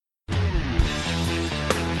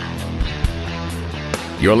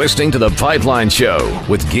You're listening to The Pipeline Show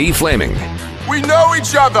with Guy Flaming. We know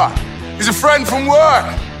each other. He's a friend from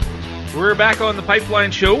work. We're back on The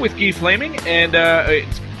Pipeline Show with Guy Flaming, and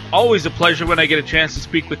it's always a pleasure when I get a chance to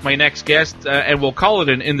speak with my next guest, and we'll call it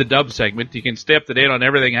an In the Dub segment. You can stay up to date on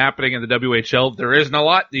everything happening in the WHL. There isn't a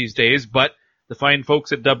lot these days, but the fine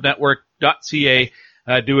folks at dubnetwork.ca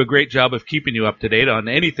do a great job of keeping you up to date on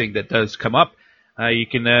anything that does come up. You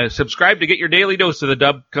can subscribe to get your daily dose of the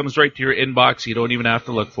dub. Comes right to your inbox. You don't even have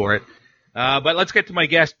to look for it. But let's get to my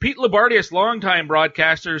guest. Peter Loubardias, longtime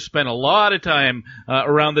broadcaster, spent a lot of time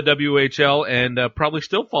around the WHL and probably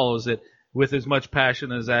still follows it with as much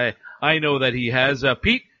passion as I know that he has.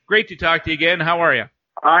 Pete, great to talk to you again. How are you?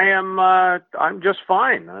 I'm just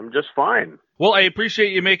fine. Well, I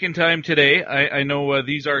appreciate you making time today. I know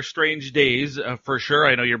these are strange days for sure.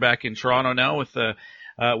 I know you're back in Toronto now with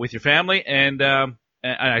your family, and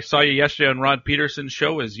I saw you yesterday on Rod Peterson's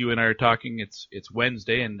show as you and I are talking. It's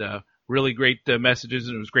Wednesday, and really great messages,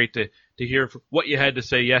 and it was great to hear what you had to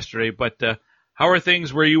say yesterday. But how are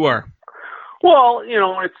things where you are? Well,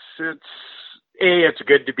 it's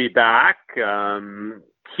good to be back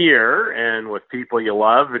here and with people you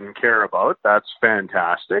love and care about. That's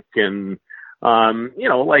fantastic, and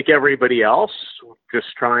like everybody else, just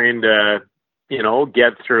trying to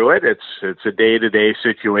get through it. It's a day-to-day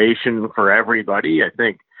situation for everybody. I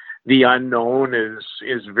think the unknown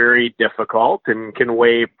is very difficult and can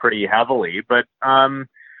weigh pretty heavily. But,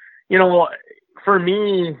 for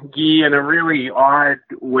me, Guy, in a really odd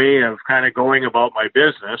way of kind of going about my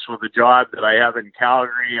business with the job that I have in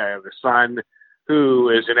Calgary, I have a son who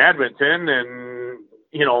is in Edmonton, and,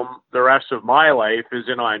 the rest of my life is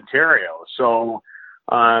in Ontario. So,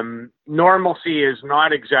 normalcy is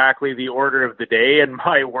not exactly the order of the day in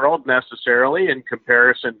my world necessarily in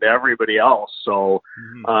comparison to everybody else. So,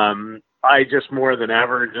 I just more than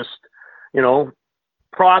ever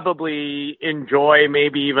probably enjoy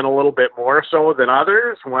maybe even a little bit more so than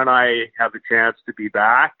others when I have a chance to be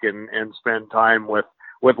back and spend time with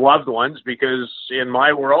loved ones, because in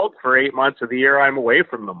my world for 8 months of the year, I'm away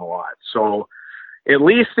from them a lot. So, at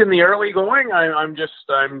least in the early going, I'm just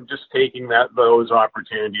taking those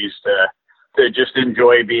opportunities to just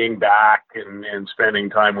enjoy being back and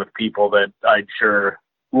spending time with people that I'd sure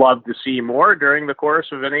love to see more during the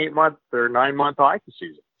course of an 8-month or 9-month hockey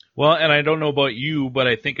season. Well, and I don't know about you, but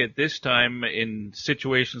I think at this time in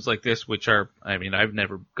situations like this, I've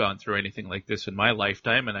never gone through anything like this in my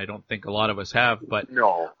lifetime, and I don't think a lot of us have, but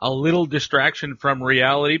no. A little distraction from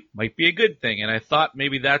reality might be a good thing. And I thought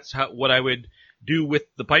maybe that's what I would do with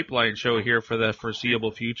the Pipeline Show here for the foreseeable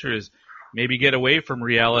future, is maybe get away from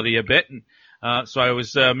reality a bit. And so I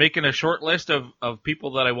was making a short list of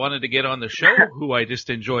people that I wanted to get on the show who I just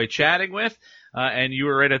enjoy chatting with, and you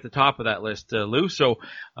were right at the top of that list, Lou. So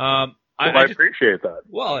I appreciate that.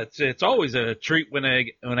 Well, it's always a treat when I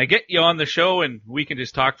get you on the show and we can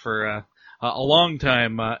just talk for a long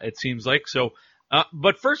time. It seems like so.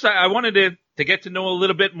 But first, I wanted to get to know a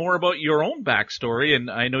little bit more about your own backstory,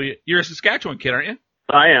 and I know you're a Saskatchewan kid, aren't you?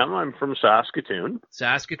 I am. I'm from Saskatoon.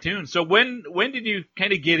 Saskatoon. So when did you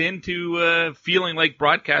kind of get into feeling like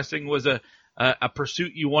broadcasting was a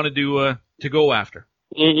pursuit you wanted to go after?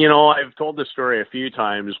 I've told this story a few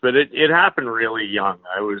times, but it happened really young.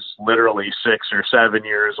 I was literally 6 or 7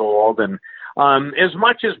 years old, and as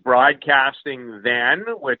much as broadcasting then,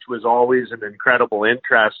 which was always an incredible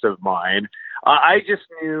interest of mine, I just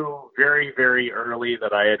knew very, very early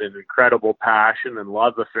that I had an incredible passion and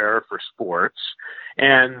love affair for sports,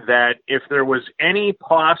 and that if there was any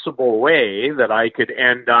possible way that I could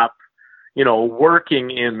end up,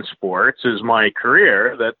 working in sports as my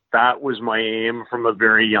career, that was my aim from a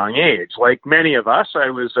very young age. Like many of us,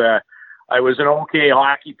 I was an okay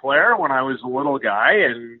hockey player when I was a little guy,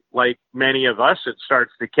 and like many of us, it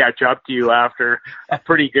starts to catch up to you after a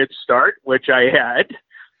pretty good start, which I had.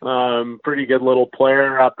 Pretty good little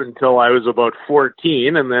player up until I was about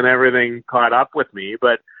 14, and then everything caught up with me.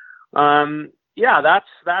 But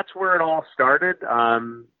that's where it all started.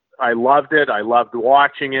 I loved it. I loved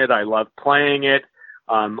watching it. I loved playing it.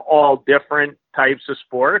 All different types of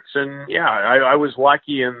sports, and I was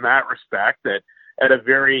lucky in that respect that at a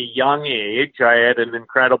very young age I had an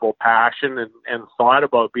incredible passion and thought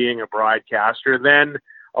about being a broadcaster. Then,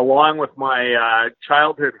 along with my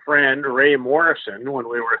childhood friend, Ray Morrison, when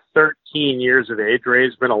we were 13 years of age.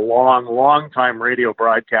 Ray's been a long time radio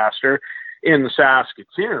broadcaster in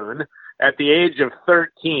Saskatoon. At the age of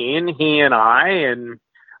 13, he and I and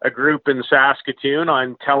a group in Saskatoon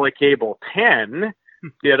on Telecable 10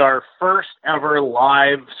 did our first ever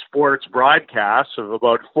live sports broadcasts of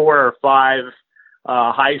about 4 or 5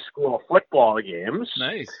 high school football games.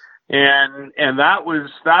 Nice. And that was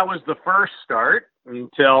the first start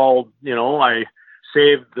until, I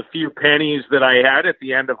saved the few pennies that I had at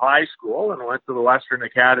the end of high school and went to the Western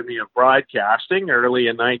Academy of Broadcasting early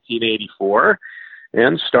in 1984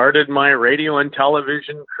 and started my radio and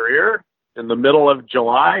television career in the middle of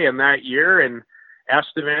July in that year in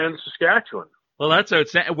Estevan, Saskatchewan. Well, that's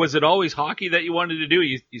outstanding. Was it always hockey that you wanted to do?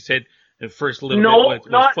 You said at first a little bit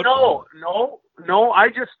was football. No. I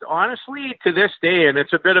just honestly, to this day, and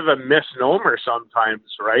it's a bit of a misnomer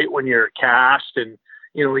sometimes, right? When you're cast and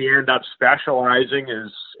we end up specializing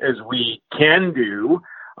as we can do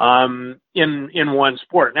in one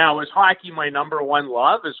sport. Now, is hockey my number one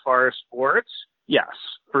love as far as sports? Yes,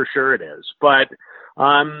 for sure it is. But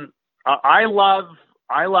I love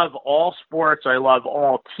all sports. I love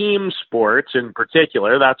all team sports in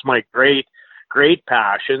particular. That's my great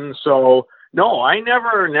passion. So no, I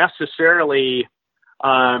never necessarily,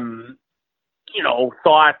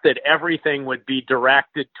 thought that everything would be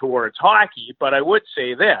directed towards hockey. But I would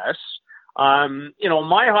say this,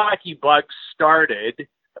 my hockey bug started,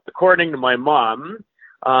 according to my mom,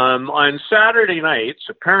 on Saturday nights,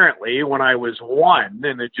 apparently, when I was 1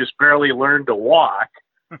 and had just barely learned to walk.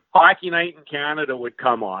 Hockey Night in Canada would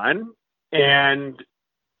come on, and,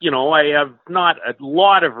 I have not a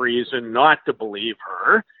lot of reason not to believe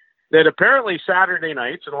her, that apparently Saturday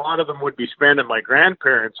nights, and a lot of them would be spent at my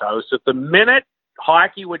grandparents' house, that the minute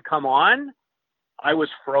hockey would come on, I was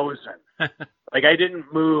frozen. Like I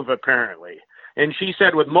didn't move, apparently. And she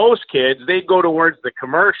said with most kids, they'd go towards the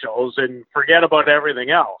commercials and forget about everything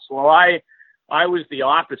else. Well, I was the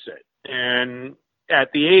opposite. And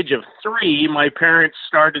at the age of 3, my parents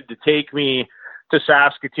started to take me to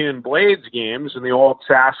Saskatoon Blades games in the old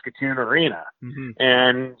Saskatoon Arena. Mm-hmm.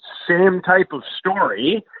 And same type of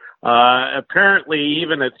story. Apparently,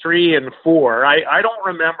 even at 3 and 4, I don't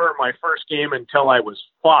remember my first game until I was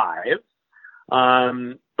 5.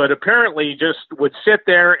 But apparently just would sit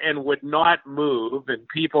there and would not move, and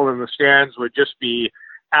people in the stands would just be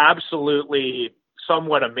absolutely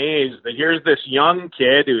somewhat amazed that here's this young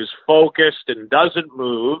kid who's focused and doesn't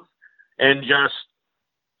move and just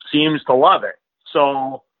seems to love it.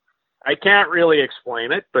 So I can't really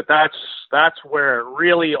explain it, but that's where it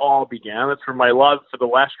really all began. That's where my love for the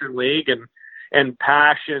Western League and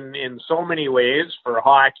passion in so many ways for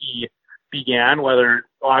hockey began, whether it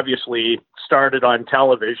obviously started on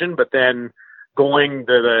television, but then going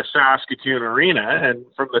to the Saskatoon Arena. And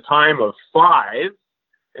from the time of 5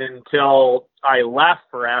 until I left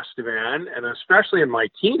for Estevan, and especially in my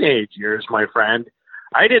teenage years, my friend,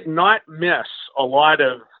 I did not miss a lot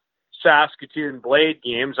of Saskatoon Blade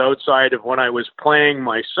games outside of when I was playing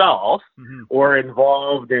myself or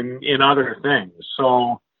involved in other things.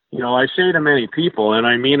 So, I say to many people, and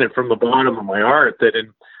I mean it from the bottom of my heart, that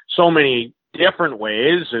in so many different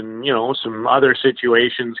ways and, some other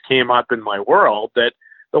situations came up in my world, that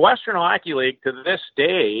the Western Hockey League to this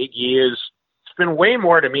day it's been way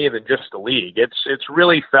more to me than just a league. It's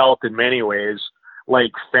really felt in many ways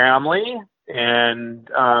like family. And,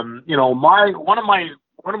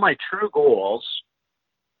 one of my true goals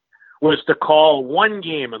was to call one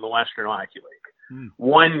game in the Western Hockey League.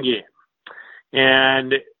 One game.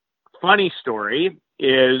 And funny story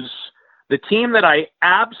is the team that I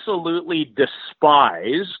absolutely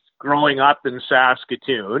despised growing up in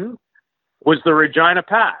Saskatoon was the Regina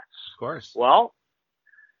Pats. Of course. Well,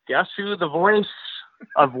 guess who the voice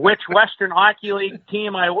of which Western Hockey League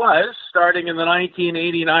team I was starting in the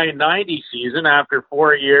 1989-90 season after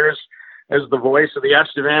 4 years as the voice of the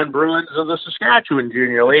Estevan Bruins of the Saskatchewan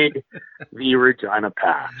Junior League, the Regina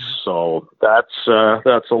Pats. So that's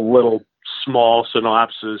a little small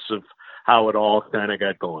synopsis of how it all kind of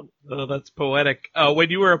got going. Oh, that's poetic. When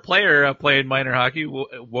you were a player playing minor hockey,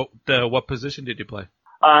 what position did you play?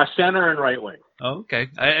 Center and right wing. Oh, okay.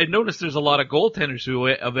 I noticed there's a lot of goaltenders who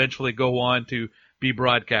eventually go on to be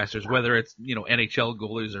broadcasters, whether it's NHL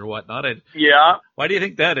goalies or whatnot. Yeah. Why do you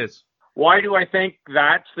think that is? Why do I think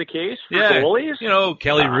that's the case for goalies?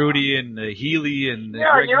 Kelly Rudy and Healy and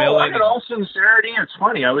Greg Millen. In all sincerity, it's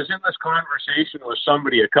funny. I was in this conversation with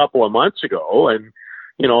somebody a couple of months ago, and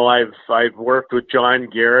I've worked with John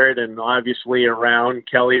Garrett and obviously around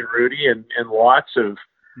Kelly Rudy and lots of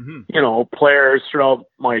players throughout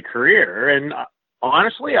my career. And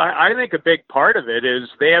honestly, I think a big part of it is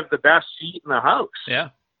they have the best seat in the house. Yeah.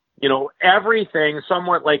 Everything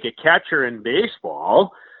somewhat like a catcher in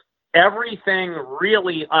baseball. Everything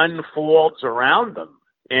really unfolds around them,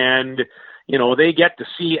 and they get to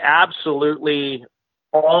see absolutely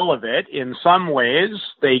all of it. In some ways,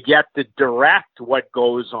 they get to direct what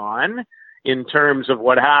goes on in terms of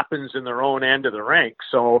what happens in their own end of the rink.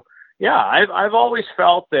 So, yeah, I've always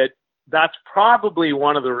felt that that's probably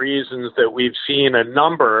one of the reasons that we've seen a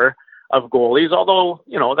number of goalies, although,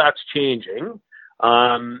 that's changing.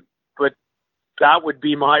 But that would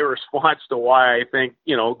be my response to why I think,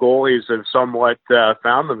 goalies have somewhat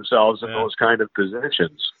found themselves in those kind of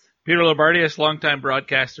positions. Peter Loubardias, longtime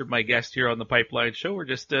broadcaster, my guest here on the Pipeline Show. We're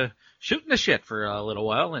just shooting the shit for a little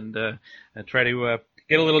while and try to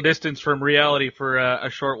get a little distance from reality for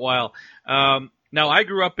a short while. Now, I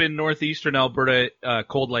grew up in northeastern Alberta,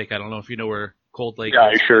 Cold Lake. I don't know if you know where Cold Lake is. Yeah,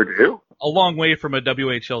 I sure do. A long way from a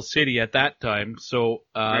WHL city at that time. So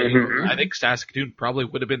I think Saskatoon probably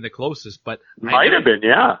would have been the closest. But Might have been,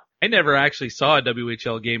 yeah. I never actually saw a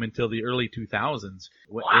WHL game until the early 2000s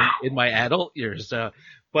in my adult years.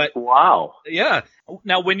 But wow. Yeah.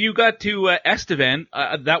 Now, when you got to Estevan,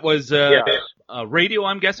 that was radio,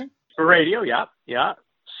 I'm guessing? Radio, yeah.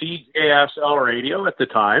 CHL radio at the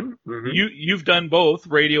time. Mm-hmm. You've done both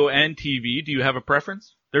radio and TV. Do you have a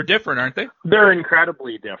preference? They're different, aren't they? They're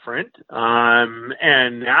incredibly different.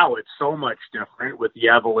 And now it's so much different with the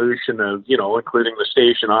evolution of, including the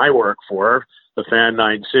station I work for, the Fan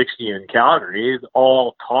 960 in Calgary,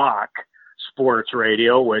 all talk sports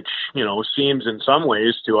radio, which, seems in some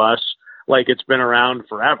ways to us like it's been around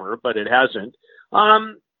forever, but it hasn't.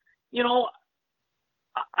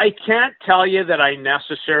 I can't tell you that I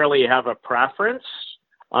necessarily have a preference.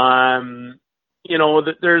 There's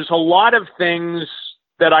a lot of things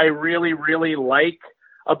that I really, really like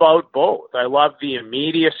about both. I love the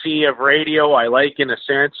immediacy of radio. I like in a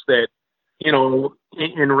sense that,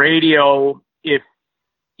 in radio, if,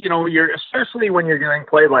 you're, especially when you're doing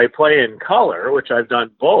play-by-play in color, which I've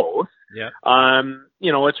done both,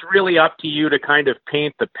 it's really up to you to kind of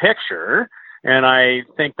paint the picture. And I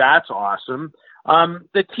think that's awesome.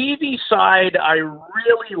 The TV side, I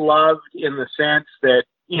really loved in the sense that,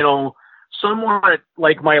 somewhat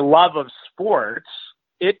like my love of sports,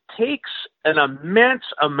 it takes an immense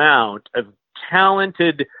amount of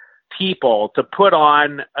talented people to put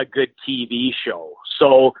on a good TV show.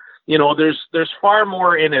 So, there's far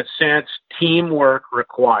more, in a sense, teamwork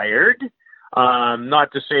required.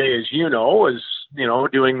 Not to say, as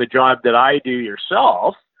doing the job that I do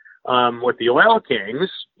yourself, with the Oil Kings,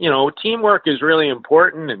 teamwork is really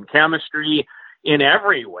important, and chemistry in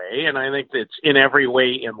every way. And I think it's in every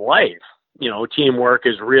way in life. Teamwork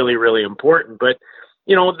is really, really important. But,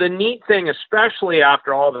 the neat thing, especially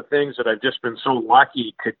after all the things that I've just been so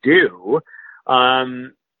lucky to do,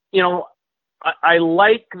 I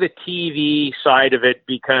like the TV side of it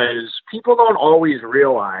because people don't always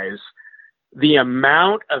realize the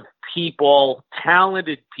amount of people,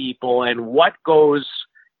 talented people, and what goes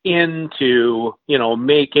into,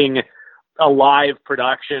 making a live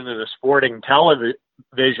production and a sporting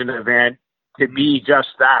television event to be just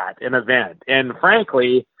that, an event. And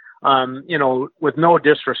frankly, with no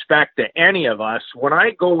disrespect to any of us, when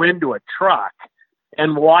I go into a truck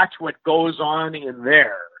and watch what goes on in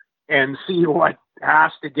there and see what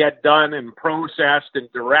has to get done and processed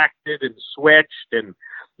and directed and switched and,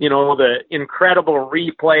 the incredible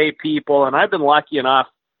replay people, and I've been lucky enough,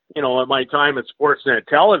 at my time at Sportsnet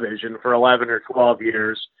Television for 11 or 12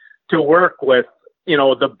 years to work with,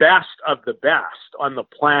 the best of the best on the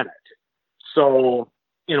planet. So,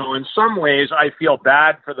 in some ways I feel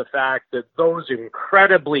bad for the fact that those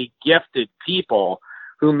incredibly gifted people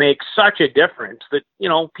who make such a difference that,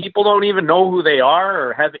 people don't even know who they are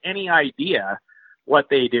or have any idea what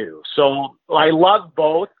they do. So I love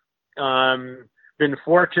both. Been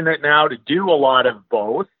fortunate now to do a lot of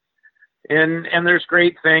both. And there's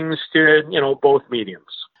great things to, both mediums.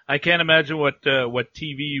 I can't imagine what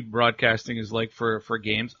TV broadcasting is like for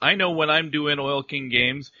games. I know when I'm doing Oil King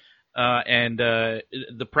games and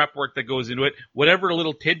the prep work that goes into it, whatever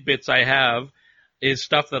little tidbits I have is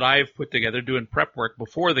stuff that I've put together doing prep work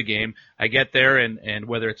before the game. I get there and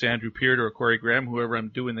whether it's Andrew Peart or Corey Graham, whoever I'm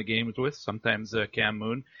doing the games with, sometimes Cam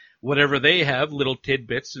Moon, whatever they have, little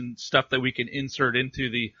tidbits and stuff that we can insert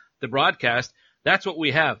into the broadcast, that's what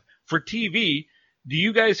we have. For TV, do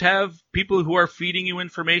you guys have people who are feeding you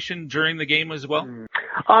information during the game as well?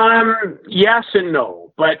 Yes and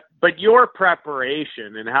no, but your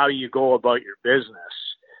preparation and how you go about your business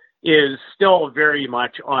is still very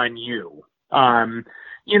much on you.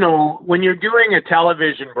 When you're doing a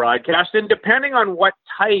television broadcast, and depending on what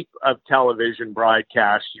type of television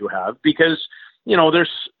broadcast you have, because,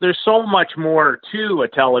 there's so much more to a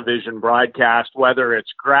television broadcast, whether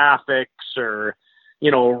it's graphics or,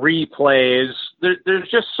 replays. There's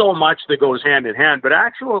just so much that goes hand in hand. But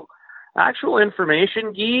actual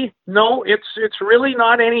information, Guy, no, it's really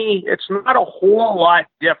not it's not a whole lot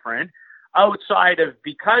different outside of,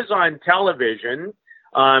 because on television,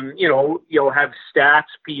 You'll have stats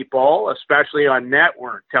people, especially on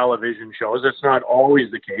network television shows. That's not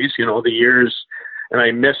always the case. The years, and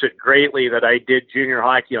I miss it greatly, that I did junior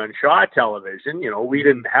hockey on Shaw Television. We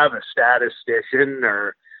didn't have a statistician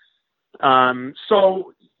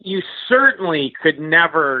so you certainly could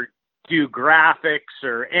never do graphics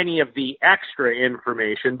or any of the extra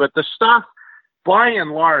information, but the stuff by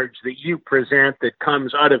and large that you present that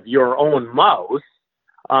comes out of your own mouth,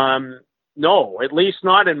 no, at least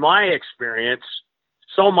not in my experience.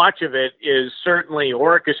 So much of it is certainly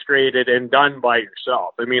orchestrated and done by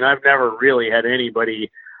yourself. I mean, I've never really had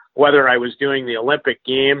anybody, whether I was doing the Olympic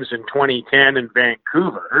Games in 2010 in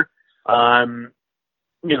Vancouver,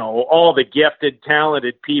 all the gifted,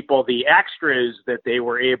 talented people, the extras that they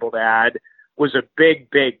were able to add was a big,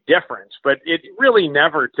 big difference. But it really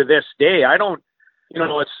never, to this day, I don't,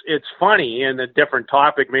 it's funny, and a different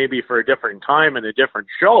topic maybe for a different time and a different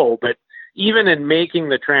show, but even in making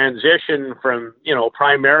the transition from,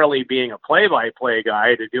 primarily being a play-by-play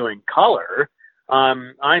guy to doing color,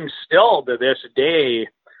 I'm still to this day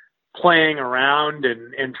playing around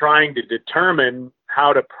and trying to determine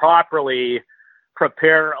how to properly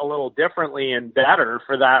prepare a little differently and better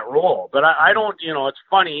for that role. But I don't, it's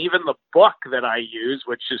funny, even the book that I use,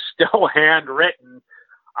 which is still handwritten,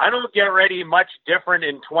 I don't get ready much different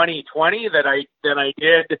in 2020 than I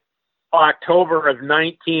did October of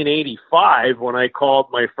 1985 when I called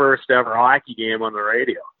my first ever hockey game on the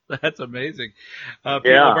radio. That's amazing. Peter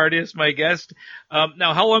Loubardias, my guest.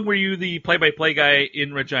 Now, how long were you the play-by-play guy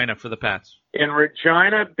in Regina for the Pats? In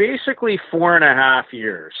Regina, basically 4.5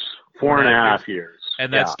 years. 4.5 years.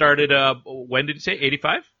 And that started, when did you say,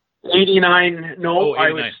 85? 89. No,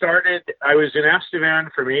 89. I was in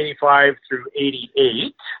Estevan from 85 through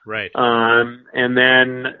 88. Right. And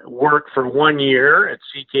then worked for 1 year at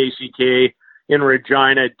CKCK in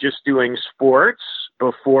Regina, just doing sports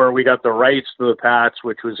before we got the rights to the Pats,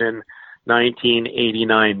 which was in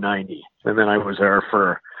 1989-90. And then I was there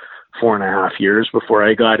for 4.5 years before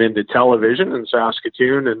I got into television in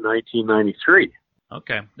Saskatoon in 1993.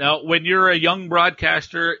 Okay. Now, when you're a young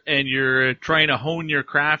broadcaster and you're trying to hone your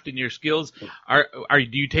craft and your skills, do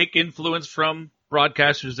you take influence from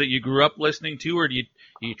broadcasters that you grew up listening to, or do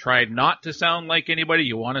you try not to sound like anybody?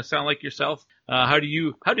 You want to sound like yourself? How did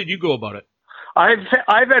you go about it? I've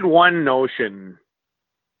had one notion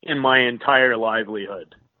in my entire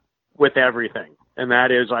livelihood with everything, and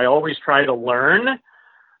that is I always try to learn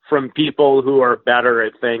from people who are better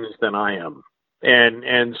at things than I am,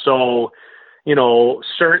 and so.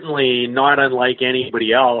 Certainly not unlike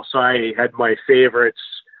anybody else. I had my favorites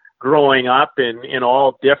growing up in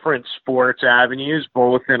all different sports avenues,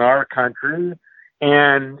 both in our country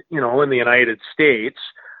and, in the United States.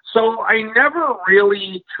 So I never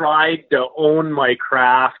really tried to own my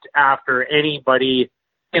craft after anybody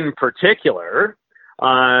in particular.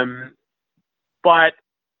 But,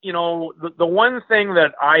 the one thing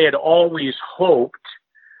that I had always hoped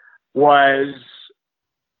was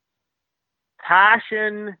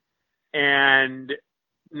passion and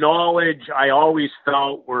knowledge. I always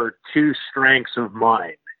felt were two strengths of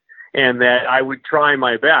mine, and that I would try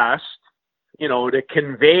my best, to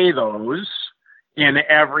convey those in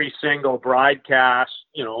every single broadcast,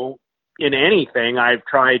 in anything I've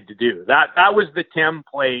tried to do. That was the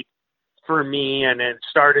template for me, and it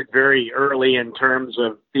started very early in terms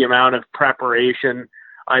of the amount of preparation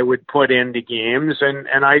I would put into games.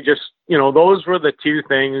 And I just, those were the two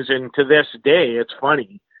things. And to this day, it's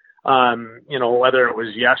funny, whether it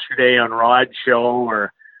was yesterday on Rod's show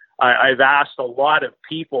or I've asked a lot of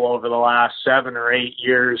people over the last 7 or 8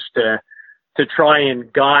 years to try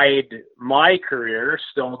and guide my career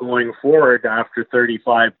still going forward after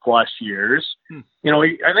 35 plus years.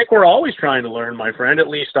 I think we're always trying to learn, my friend, at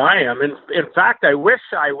least I am. And in fact, I wish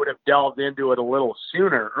I would have delved into it a little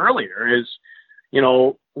earlier is,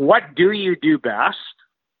 what do you do best?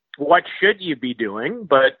 What should you be doing?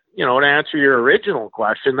 But, to answer your original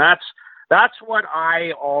question, that's what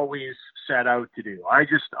I always set out to do. I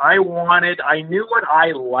knew what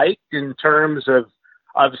I liked in terms of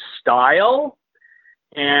style.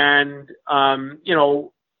 And,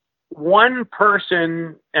 one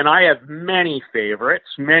person, and I have many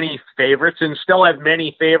favorites, and still have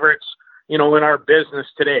many favorites, in our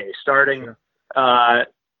business today, starting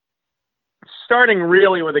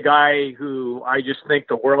really with a guy who I just think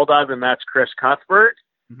the world of, and that's Chris Cuthbert,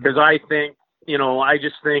 because I think, I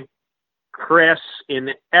just think Chris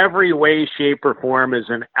in every way, shape, or form is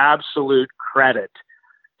an absolute credit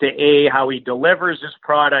to how he delivers his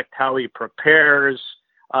product, how he prepares,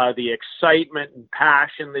 the excitement and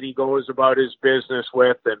passion that he goes about his business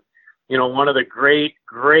with. And, one of the great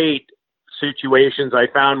situations I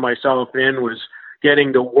found myself in was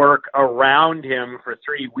getting to work around him for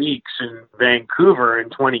 3 weeks in Vancouver in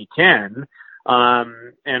 2010.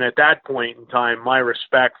 And at that point in time, my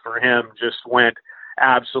respect for him just went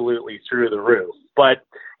absolutely through the roof. But,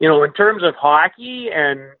 you know, in terms of hockey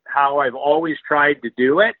and how I've always tried to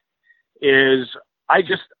do it is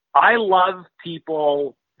I love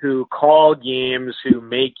people who call games who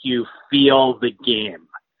make you feel the game.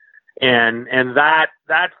 And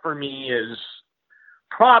that for me is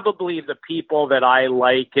probably the people that I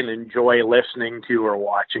like and enjoy listening to or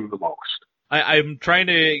watching the most. I'm trying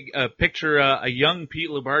to picture a young Pete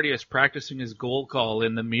Loubardias practicing his goal call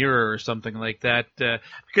in the mirror or something like that.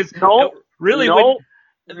 Because really,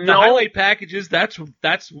 the highlight packages, that's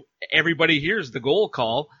everybody hears the goal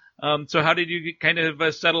call. So how did you kind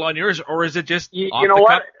of settle on yours, or is it just off the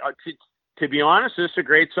cuff? To be honest, this is a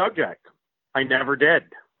great subject. I never did.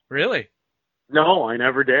 Really? No, I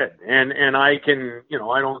never did. And I can, you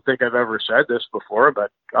know, I don't think I've ever said this before,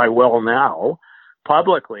 but I will now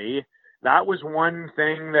publicly. That was one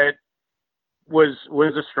thing that was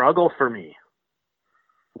a struggle for me.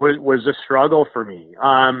 Was a struggle for me.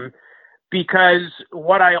 Because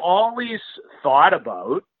what I always thought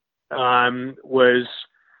about was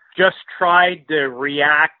just tried to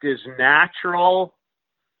react as natural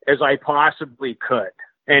as I possibly could.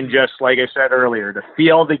 And just like I said earlier, to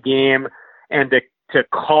feel the game and to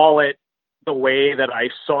call it the way that I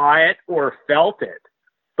saw it or felt it.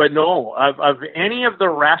 But no, of any of the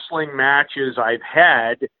wrestling matches I've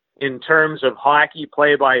had in terms of hockey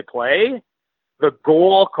play-by-play, the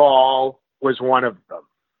goal call was one of them.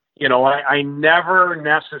 You know, I never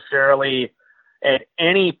necessarily at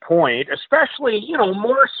any point, especially, you know,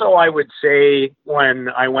 more so I would say when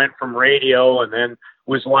I went from radio and then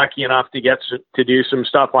was lucky enough to get to do some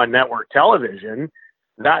stuff on network television,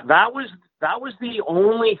 that was the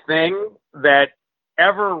only thing that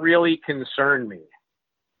ever really concerned me.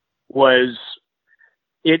 Was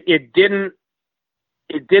it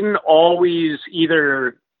didn't always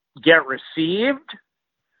either get received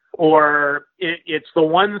or it's the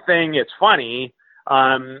one thing, it's funny,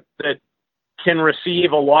 that can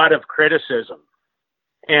receive a lot of criticism.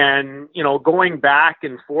 And, you know, going back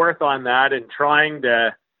and forth on that and trying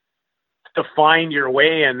to find your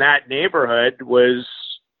way in that neighborhood was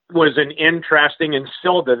an interesting, and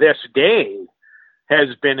still to this day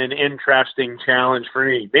has been an interesting challenge for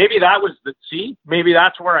me. Maybe maybe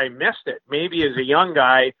that's where I missed it. Maybe as a young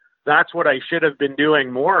guy, that's what I should have been doing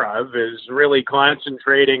more of, is really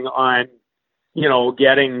concentrating on, you know,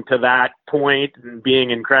 getting to that point and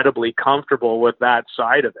being incredibly comfortable with that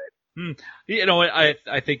side of it. You know,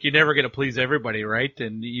 I think you're never going to please everybody, right?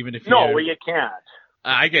 And even if you can't.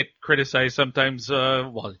 I get criticized sometimes,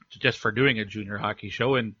 just for doing a junior hockey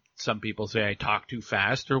show, and some people say I talk too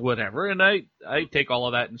fast or whatever, and I take all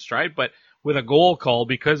of that in stride. But with a goal call,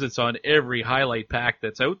 because it's on every highlight pack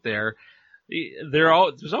that's out there,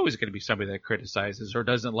 there's always going to be somebody that criticizes or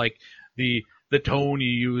doesn't like the tone you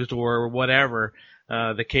used or whatever,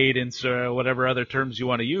 the cadence or whatever other terms you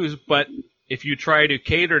want to use. But if you try to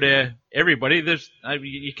cater to everybody,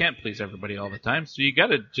 you can't please everybody all the time. So you got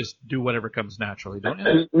to just do whatever comes naturally, don't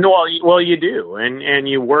you? No, well, you do, and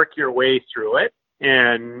you work your way through it.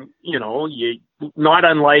 And, you know, you not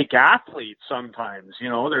unlike athletes sometimes, you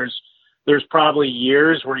know, there's probably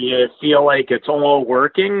years where you feel like it's all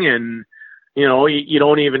working and, you know, you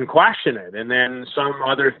don't even question it. And then some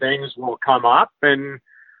other things will come up and,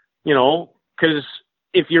 you know, because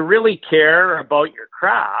if you really care about your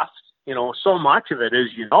craft, you know, so much of it,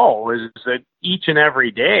 as you know, is that each and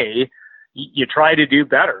every day you try to do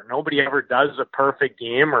better. Nobody ever does a perfect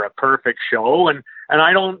game or a perfect show. And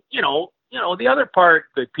I don't, you know, the other part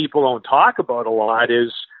that people don't talk about a lot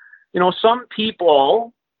is, you know, some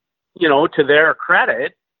people, you know, to their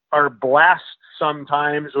credit, are blessed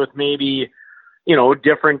sometimes with maybe, you know,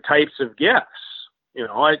 different types of gifts. You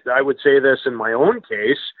know, I would say this in my own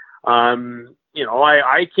case. You know,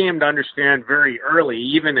 I came to understand very early,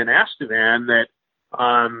 even in Estevan, that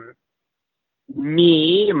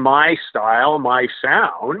my style, my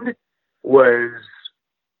sound was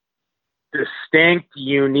distinct,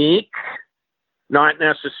 unique, not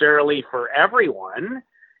necessarily for everyone,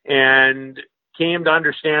 and came to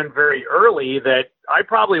understand very early that I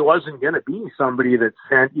probably wasn't going to be somebody that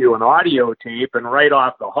sent you an audio tape and right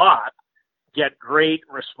off the hop get great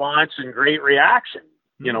response and great reaction.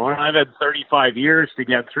 You know, and I've had 35 years to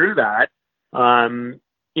get through that,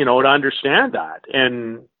 you know, to understand that,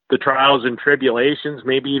 and the trials and tribulations,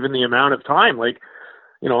 maybe even the amount of time. Like,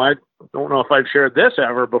 you know, I don't know if I've shared this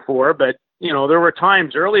ever before, but, you know, there were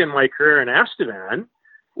times early in my career in Estevan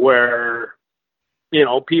where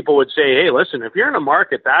people would say, hey, listen, if you're in a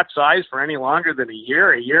market that size for any longer than a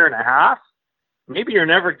year and a half, maybe you're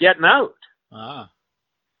never getting out. And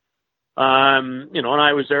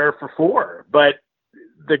I was there for 4. But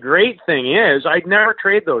the great thing is I'd never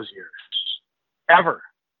trade those years, ever.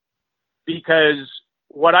 Because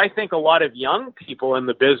what I think a lot of young people in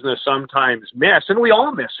the business sometimes miss, and we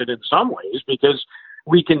all miss it in some ways, because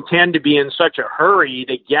we can tend to be in such a hurry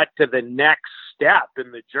to get to the next step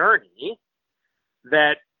in the journey,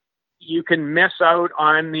 that you can miss out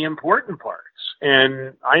on the important parts.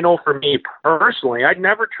 And I know for me personally, I'd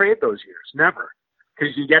never trade those years, never.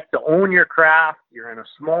 Because you get to own your craft, you're in a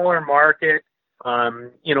smaller market,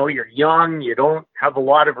 you're young, you don't have a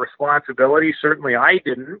lot of responsibility. Certainly I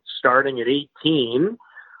didn't, starting at 18.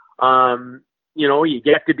 You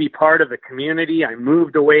get to be part of the community. I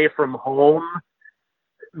moved away from home.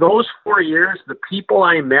 Those 4 years, the people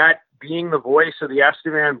I met, being the voice of the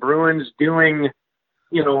Estevan Bruins, doing,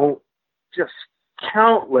 just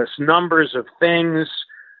countless numbers of things,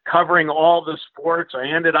 covering all the sports. I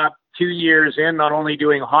ended up 2 years in, not only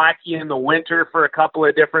doing hockey in the winter for a couple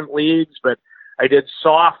of different leagues, but I did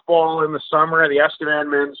softball in the summer, the Estevan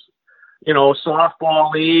Men's,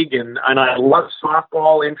 softball league. And I loved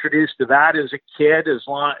softball, introduced to that as a kid, as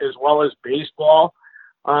well as baseball.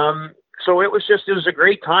 So it was a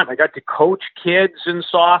great time. I got to coach kids in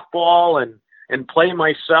softball and play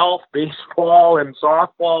myself baseball and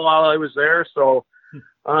softball while I was there. So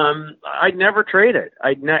I'd never trade it.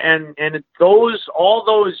 All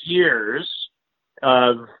those years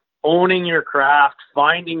of owning your craft,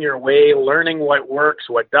 finding your way, learning what works,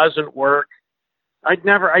 what doesn't work, I'd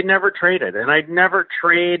never trade it. And I'd never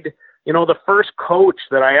trade, the first coach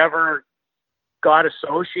that I ever got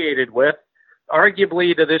associated with,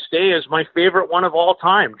 arguably to this day, is my favorite one of all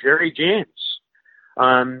time, Jerry James.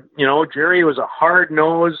 Jerry was a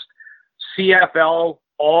hard-nosed CFL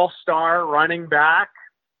all-star running back.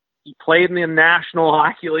 He played in the National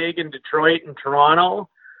Hockey League in Detroit and Toronto,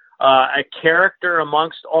 a character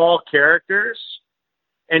amongst all characters,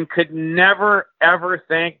 and could never, ever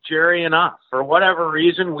thank Jerry enough. For whatever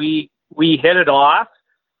reason, we hit it off.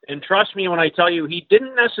 And trust me when I tell you, he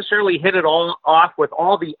didn't necessarily hit it all off with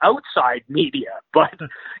all the outside media, but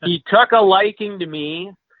he took a liking to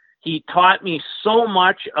me. He taught me so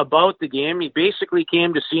much about the game. He basically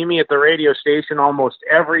came to see me at the radio station almost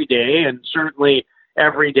every day, and certainly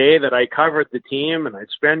every day that I covered the team, and I'd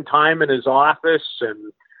spend time in his office.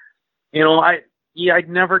 And, I'd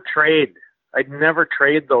never trade. I'd never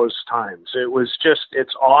trade those times.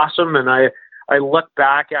 It's awesome. And I look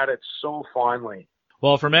back at it so fondly.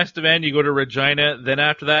 Well, from Estevan, you go to Regina. Then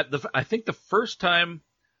after that, I think the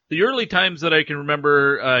early times that I can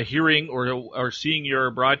remember hearing or seeing your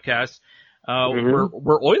broadcasts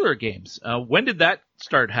were Oiler games. When did that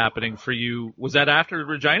start happening for you? Was that after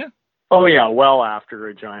Regina? Oh, yeah, well after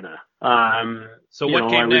Regina. So what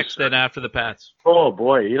came next then after the Pats? Oh,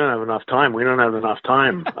 boy, you don't have enough time. We don't have enough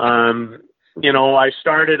time. I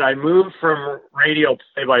moved from radio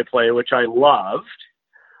play-by-play, which I loved,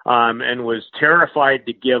 and was terrified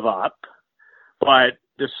to give up, but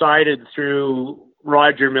decided through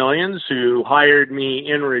Roger Millions, who hired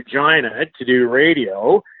me in Regina to do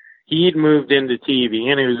radio. He'd moved into TV,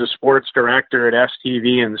 and he was a sports director at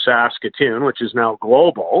STV in Saskatoon, which is now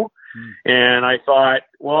Global. And I thought,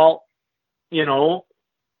 well,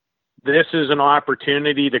 this is an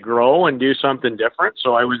opportunity to grow and do something different.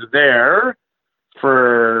 So I was there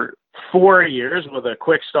for 4 years with a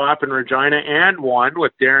quick stop in Regina, and one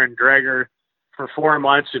with Darren Dreger for 4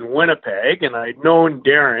 months in Winnipeg. And I'd known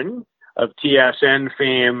Darren of TSN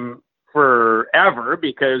fame forever,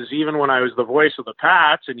 because even when I was the voice of the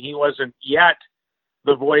Pats and he wasn't yet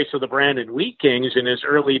the voice of the Brandon Wheat Kings in his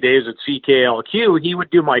early days at CKLQ, he would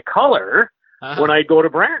do my color when I'd go to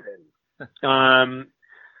Brandon.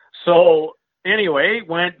 So anyway,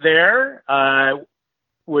 went there,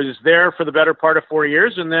 was there for the better part of 4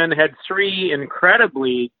 years, and then had 3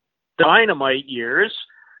 incredibly dynamite years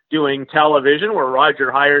doing television, where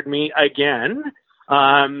Roger hired me again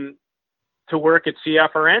to work at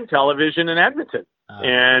CFRN Television in Edmonton,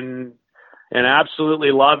 and absolutely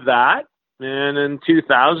loved that. And in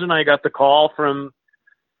 2000, I got the call from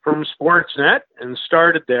Sportsnet and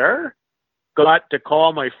started there. Got to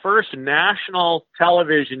call my first national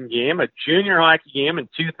television game, a junior hockey game in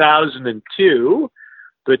 2002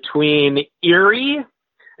 between Erie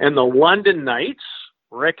and the London Knights.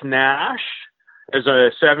 Rick Nash as a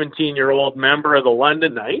 17-year-old member of the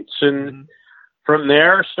London Knights. And from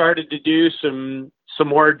there started to do some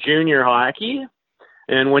more junior hockey.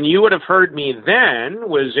 And when you would have heard me then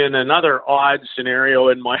was in another odd scenario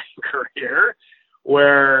in my career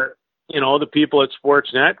where, the people at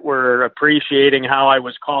Sportsnet were appreciating how I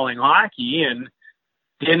was calling hockey and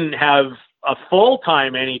didn't have a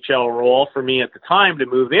full-time NHL role for me at the time to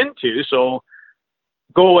move into. So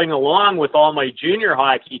going along with all my junior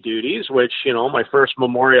hockey duties, which, my first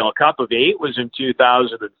Memorial Cup of 8 was in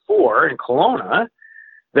 2004 in Kelowna,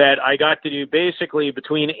 that I got to do basically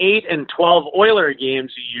between 8 and 12 Oiler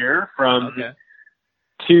games a year from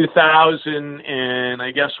 2000 and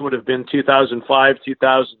I guess would have been 2005,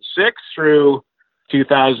 2006 through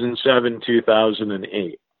 2007,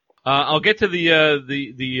 2008. I'll get to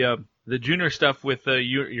the junior stuff with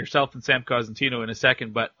yourself and Sam Cosentino in a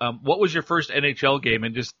second, but what was your first NHL game,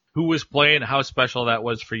 and just who was playing, how special that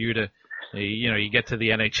was for you to, you get to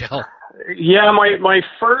the NHL? Yeah, my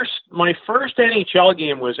first NHL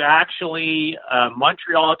game was actually a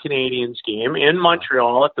Montreal Canadiens game in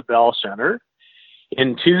Montreal at the Bell Center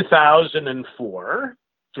in 2004,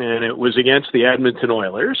 and it was against the Edmonton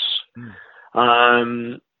Oilers.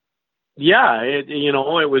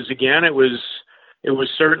 It was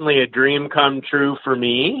certainly a dream come true for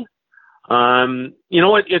me.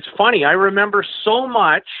 It's funny. I remember so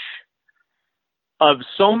much of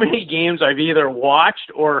so many games I've either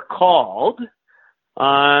watched or called.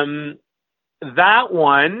 That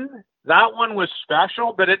one was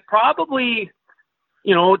special, but it probably,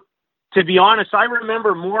 to be honest, I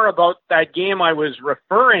remember more about that game I was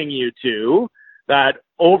referring you to, that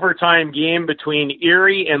overtime game between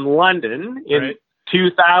Erie and London in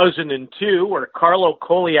 2002, where Carlo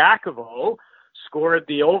Koliakovo scored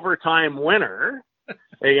the overtime winner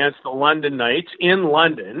against the London Knights in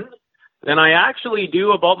London, than I actually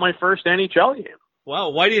do about my first NHL game. Wow.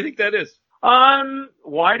 Why do you think that is?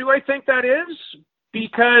 Why do I think that is?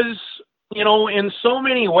 Because, in so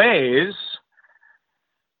many ways,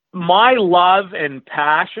 my love and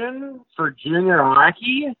passion for junior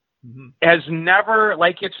hockey has never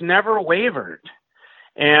wavered.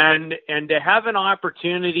 And to have an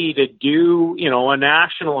opportunity to do, a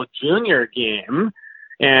national junior game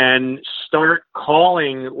and start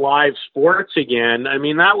calling live sports again, I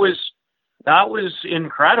mean, that was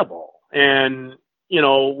incredible. And,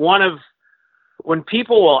 when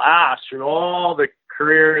people will ask, all the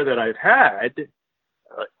career that I've had,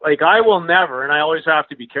 I will never, and I always have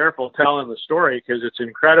to be careful telling the story because it's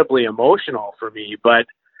incredibly emotional for me. But,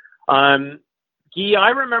 Guy, I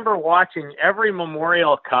remember watching every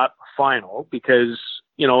Memorial Cup final because,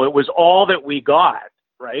 it was all that we got,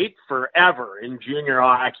 right, forever in junior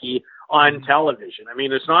hockey on television. I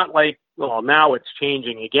mean, it's not like, now it's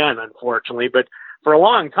changing again, unfortunately, but for a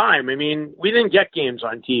long time, I mean, we didn't get games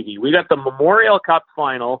on TV. We got the Memorial Cup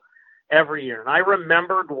final every year. And I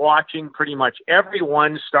remembered watching pretty much every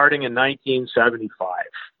one starting in 1975.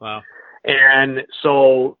 Wow. And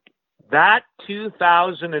so that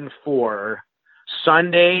 2004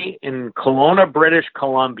 Sunday in Kelowna, British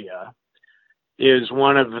Columbia is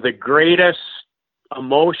one of the greatest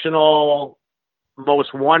emotional,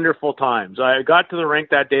 most wonderful times. I got to the rink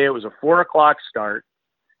that day. It was a 4:00 start,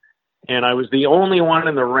 and I was the only one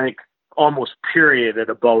in the rink almost period at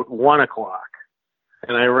about 1:00.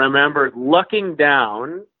 And I remember looking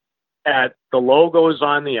down at the logos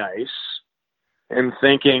on the ice and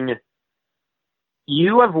thinking,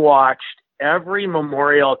 you have watched every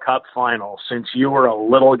Memorial Cup final since you were a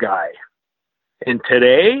little guy. And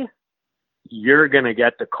today, you're going to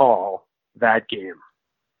get to call that game.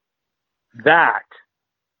 That,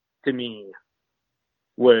 to me,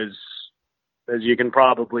 was, as you can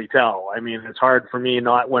probably tell, I mean, it's hard for me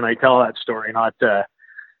when I tell that story not to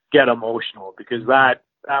get emotional, because that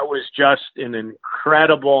was just an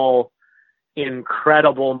incredible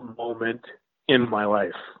moment in my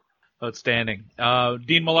lithink Outstanding.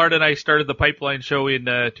 Dean Millard and I started the Pipeline Show in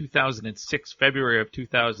 2006, February of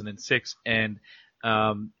 2006, and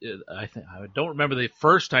I don't remember the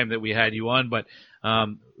first time that we had you on, but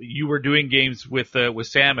you were doing games with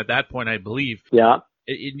Sam at that point, I believe. Yeah.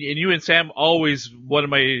 And you and Sam always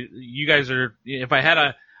you guys are, if I had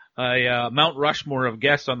a Mount Rushmore of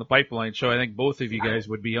guests on the Pipeline Show, I think both of you guys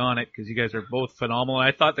would be on it because you guys are both phenomenal. And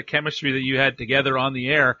I thought the chemistry that you had together on the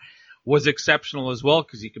air was exceptional as well,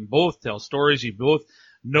 because you can both tell stories. You both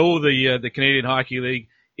know the Canadian Hockey League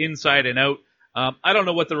inside and out. I don't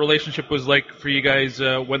know what the relationship was like for you guys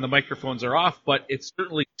when the microphones are off, but it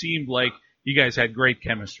certainly seemed like you guys had great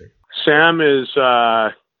chemistry. Sam's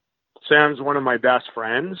one of my best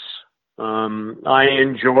friends. I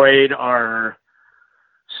enjoyed our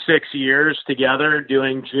 6 years together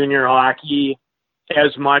doing junior hockey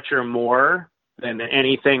as much or more than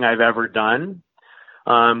anything I've ever done.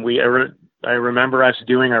 I remember us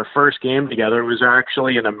doing our first game together. It was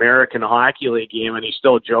actually an American Hockey League game, and he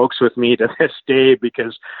still jokes with me to this day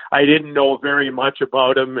because I didn't know very much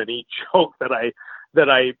about him, and he joked that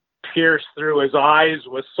I pierced through his eyes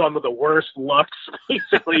with some of the worst looks.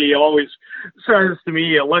 Basically, he always says to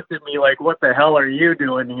me, he looked at me like, "What the hell are you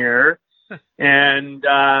doing here?" And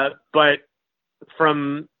but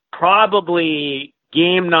from probably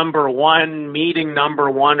game number one, meeting number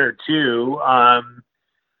one or two,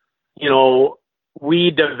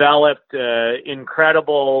 we developed an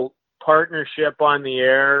incredible partnership on the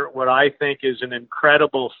air, what I think is an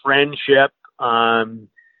incredible friendship.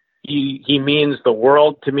 He means the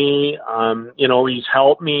world to me. He's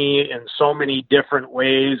helped me in so many different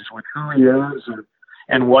ways with who he is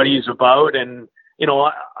and what he's about. And,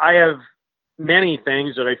 I have many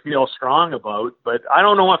things that I feel strong about, but I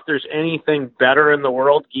don't know if there's anything better in the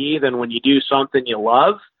world, Guy, than when you do something you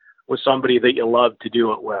love with somebody that you love to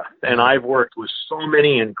do it with. And I've worked with so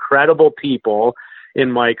many incredible people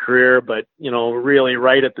in my career, but, really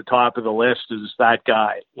right at the top of the list is that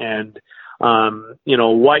guy. And,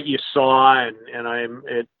 what you saw and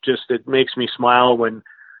it makes me smile when,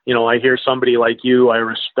 I hear somebody like you I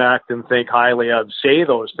respect and think highly of say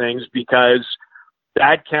those things, because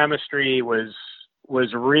that chemistry was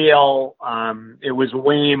real. It was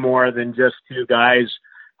way more than just two guys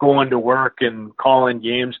going to work and calling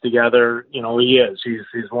games together.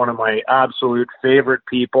 He's one of my absolute favorite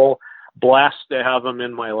people. Blessed to have him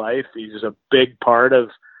in my life. He's a big part of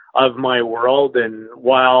my world. And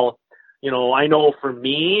while, I know for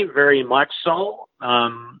me very much so,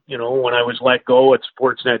 when I was let go at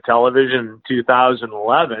Sportsnet Television in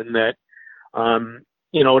 2011, that,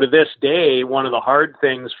 to this day, one of the hard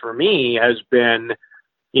things for me has been,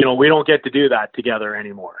 we don't get to do that together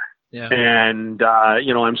anymore. Yeah. And,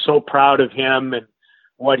 I'm so proud of him and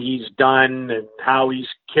what he's done and how he's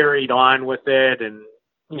carried on with it. And,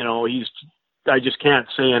 I just can't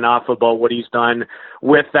say enough about what he's done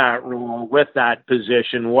with that role, with that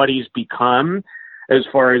position, what he's become as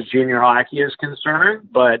far as junior hockey is concerned.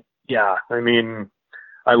 But yeah,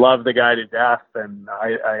 I love the guy to death, and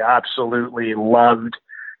I absolutely loved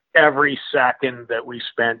every second that we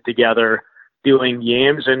spent together doing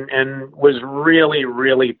games, and was really,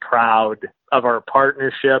 really proud of our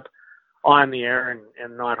partnership on the air,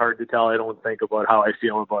 and not hard to tell, I don't think about how I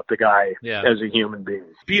feel about the guy as a human being.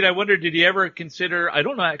 Pete, I wonder, did you ever consider, I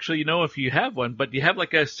don't actually know if you have one, but do you have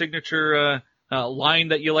like a signature line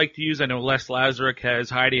that you like to use? I know Les Lazaruk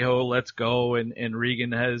has Heidi Ho, let's go, and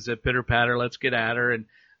Regan has Pitter Patter, let's get at her, and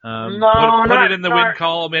put it in the win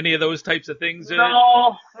column, any of those types of things?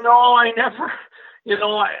 No, I never,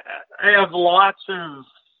 I have lots of,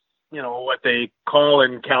 what they call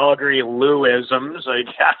in Calgary Louisms, I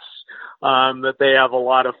guess. That they have a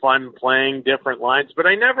lot of fun playing different lines, but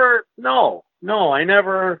I don't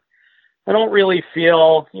really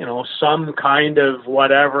feel, some kind of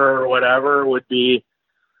whatever would be,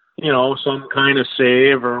 some kind of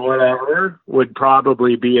save or whatever would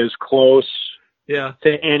probably be as close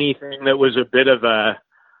to anything that was a bit of a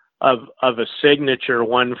signature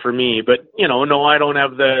one for me. But, no, I don't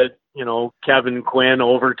have the, Kevin Quinn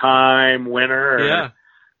overtime winner.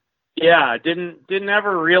 Didn't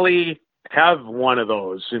ever really have one of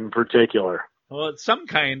those in particular. Well, some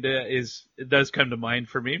kind it does come to mind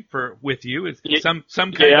for me with you. It's some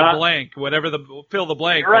kind of blank, whatever fill the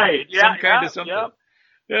blank. Right. Some kind of something.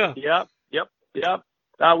 Yep. Yep.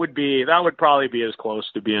 That would probably be as close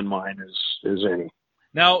to being mine as any.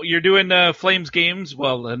 Now, you're doing Flames games,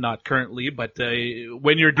 well, not currently, but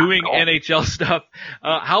when you're doing NHL stuff,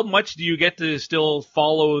 how much do you get to still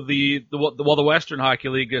follow the Western Hockey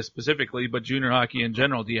League specifically, but junior hockey in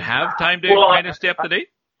general? Do you have time to kind of stay up to date?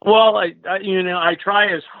 Well, I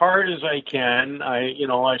try as hard as I can.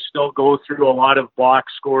 I still go through a lot of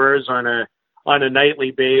box scores on a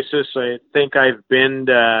nightly basis. I think I've been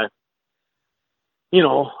to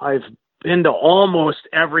almost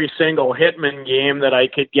every single Hitman game that I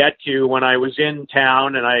could get to when I was in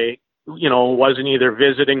town, and I, wasn't either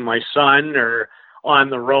visiting my son or on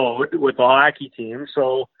the road with the hockey team.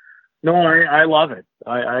 So, no, I love it.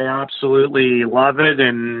 I absolutely love it,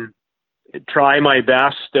 and try my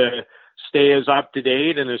best to stay as up to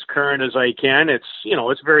date and as current as I can. It's,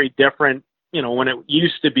 it's very different, when it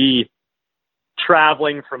used to be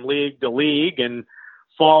traveling from league to league and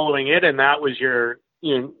following it, and that was your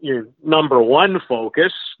number one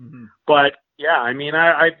focus. Mm-hmm. But yeah, I've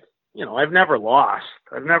never lost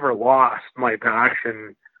my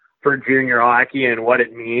passion for junior hockey and what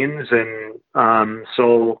it means. And,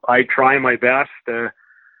 so I try my best to,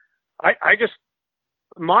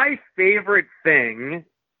 my favorite thing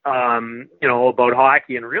about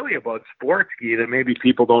hockey and really about sports, Guy, that maybe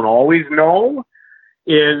people don't always know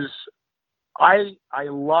is I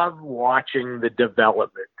love watching the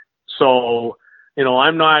development. So,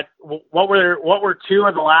 I'm not, what were two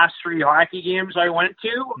of the last three hockey games I went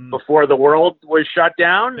to before the world was shut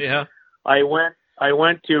down? Yeah. I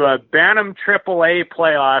went to a Bantam AAA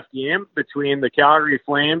playoff game between the Calgary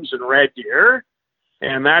Flames and Red Deer.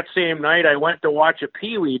 And that same night I went to watch a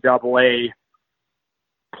Pee Wee AA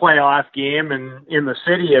playoff game in the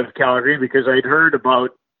city of Calgary because I'd heard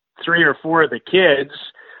about 3 or 4 of the kids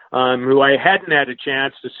who I hadn't had a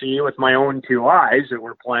chance to see with my own 2 eyes that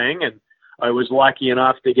were playing, and I was lucky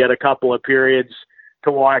enough to get a couple of periods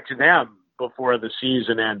to watch them before the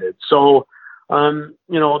season ended. So,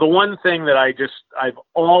 the one thing that I've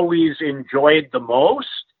always enjoyed the most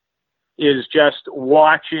is just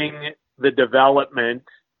watching the development,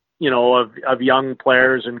 of young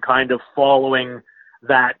players and kind of following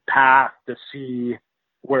that path to see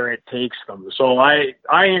where it takes them. So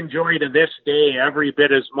I enjoy to this day every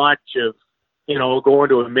bit as much of, going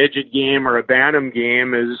to a midget game or a Bantam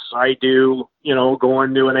game as I do,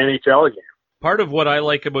 going to an NHL game. Part of what I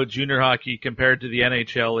like about junior hockey compared to the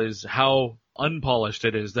NHL is how unpolished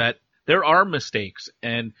it is, that there are mistakes.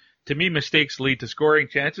 And to me, mistakes lead to scoring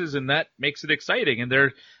chances, and that makes it exciting. And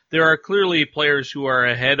there are clearly players who are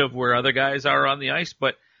ahead of where other guys are on the ice,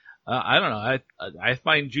 but I don't know. I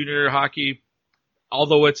find junior hockey,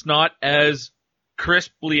 although it's not as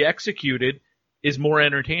crisply executed, is more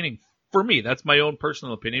entertaining. For me, that's my own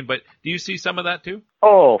personal opinion, but do you see some of that too?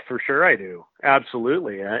 Oh, for sure I do.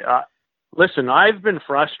 Absolutely. Listen, I've been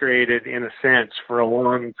frustrated in a sense for a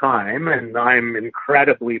long time, and I'm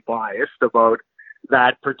incredibly biased about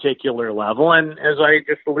that particular level. And as I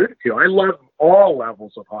just alluded to, I love all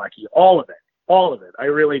levels of hockey, all of it. I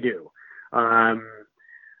really do.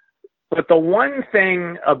 But the one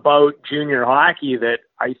thing about junior hockey that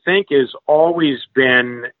I think has always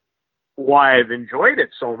been why I've enjoyed it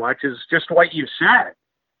so much is just what you said,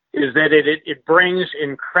 is that it brings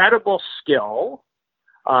incredible skill,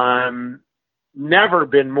 never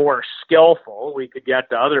been more skillful. We could get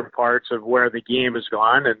to other parts of where the game has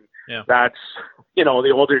gone, and that's, the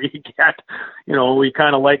older you get, we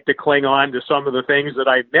kind of like to cling on to some of the things that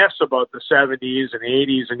I miss about the 70s and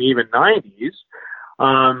 80s and even 90s.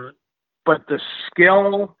 But the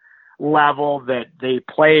skill level that they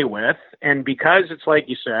play with, and because it's like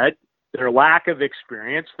you said, their lack of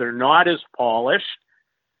experience, they're not as polished,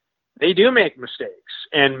 they do make mistakes.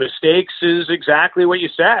 And mistakes is exactly what you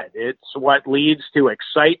said. It's what leads to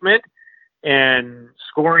excitement and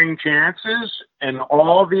scoring chances and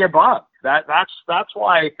all of the above. That's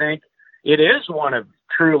why I think it is one of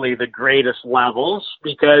truly the greatest levels,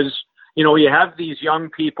 because, you have these young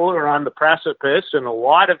people who are on the precipice in a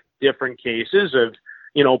lot of different cases of,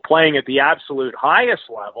 playing at the absolute highest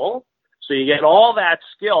level. So you get all that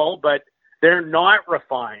skill, but they're not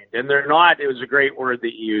refined, and they're not, it was a great word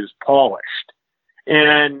that you used, polished.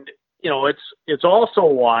 And, it's also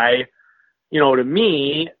why, to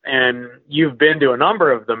me, and you've been to a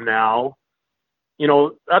number of them now,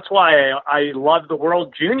 that's why I love the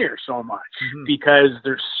World Junior so much, because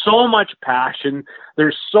there's so much passion,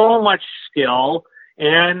 there's so much skill,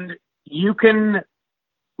 and you can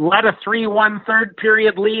let a 3-1 third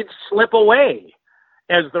period lead slip away,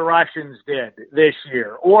 as the Russians did this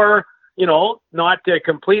year. Or, not to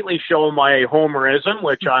completely show my homerism,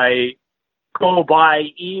 which I go by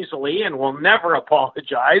easily and will never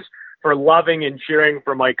apologize for loving and cheering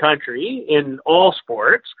for my country in all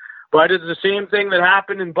sports. But it's the same thing that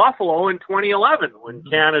happened in Buffalo in 2011 when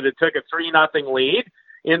Canada took a 3-0 lead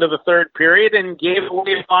into the third period and gave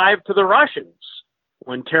away 5 to the Russians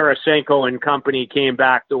when Tarasenko and company came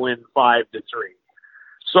back to win 5-3.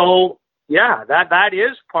 So, yeah, that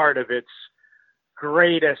is part of its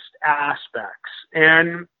greatest aspects.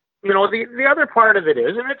 And, the other part of it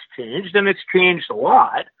is, and it's changed a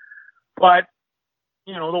lot, but,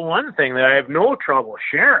 the one thing that I have no trouble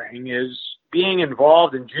sharing is being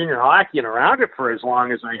involved in junior hockey and around it for as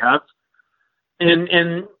long as I have.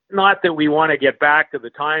 And not that we want to get back to the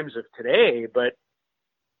times of today, but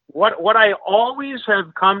what I always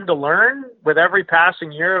have come to learn with every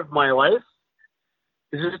passing year of my life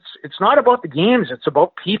is it's not about the games, it's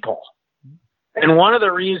about people. And one of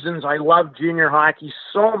the reasons I love junior hockey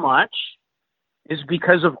so much is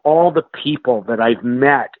because of all the people that I've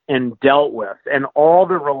met and dealt with, and all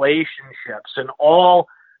the relationships and all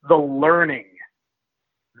the learning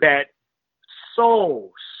that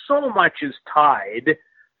so much is tied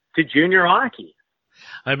to junior hockey.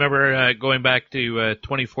 I remember going back to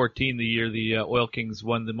 2014, the year the Oil Kings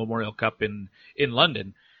won the Memorial Cup in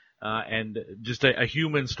London. and just a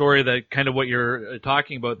human story that kind of what you're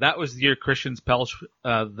talking about. That was the year Christian Pelch,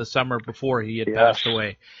 the summer before he had passed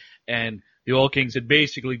away. And the Oil Kings had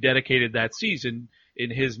basically dedicated that season in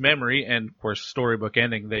his memory, and of course, storybook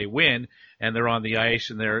ending, they win, and they're on the ice,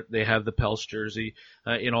 and they have the Pelch jersey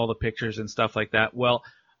in all the pictures and stuff like that. Well,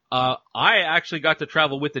 I actually got to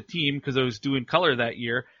travel with the team because I was doing color that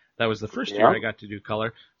year. That was the first year I got to do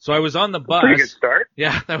color. So I was on the bus. Pretty good start.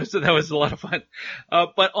 Yeah, that was a lot of fun.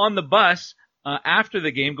 But on the bus, after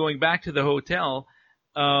the game, going back to the hotel,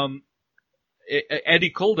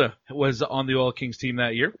 Eddie Kolda was on the Oil Kings team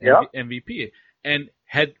that year, MVP, and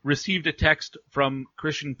had received a text from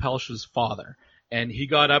Christian Pelch's father. And he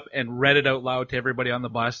got up and read it out loud to everybody on the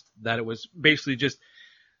bus, that it was basically just,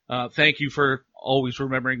 thank you for always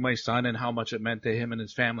remembering my son and how much it meant to him and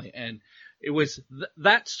his family. And it was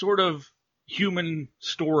that sort of human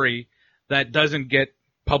story that doesn't get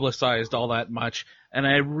publicized all that much. And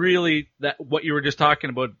I really, what you were just talking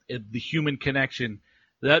about, the human connection,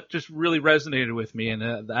 that just really resonated with me.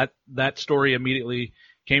 And that story immediately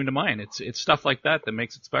came to mind. It's stuff like that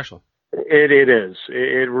makes it special. It is.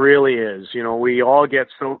 It really is. You know, we all get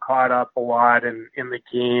so caught up a lot in the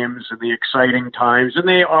games and the exciting times, and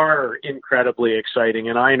they are incredibly exciting.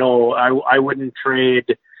 And I know I wouldn't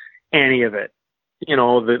trade any of it. You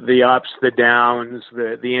know, the ups, the downs,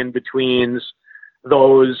 the in-betweens,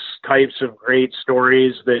 those types of great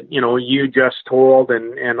stories that, you know, you just told,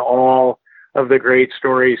 and all of the great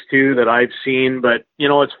stories too that I've seen. But, you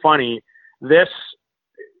know, it's funny.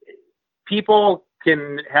 People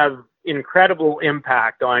can have incredible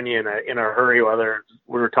impact on you in a hurry, whether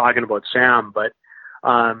we were talking about Sam, but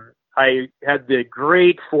I had the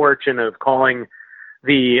great fortune of calling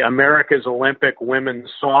the America's Olympic women's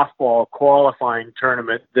softball qualifying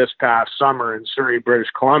tournament this past summer in Surrey, British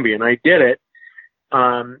Columbia. And I did it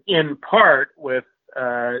in part with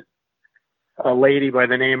a lady by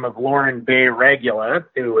the name of Lauren Bay Regula,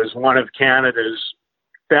 who was one of Canada's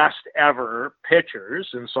best ever pitchers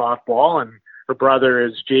in softball, and her brother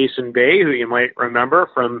is Jason Bay, who you might remember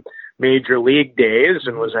from Major League days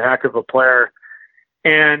and was a heck of a player.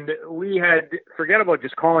 And we had, forget about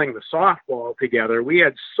just calling the softball together, we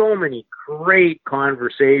had so many great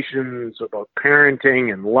conversations about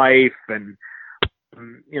parenting and life. And,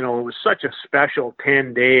 you know, it was such a special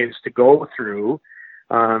 10 days to go through.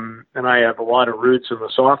 And I have a lot of roots in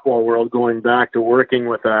the softball world, going back to working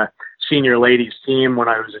with a senior ladies team when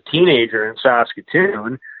I was a teenager in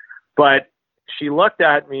Saskatoon. But she looked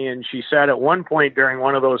at me and she said at one point during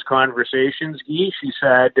one of those conversations, she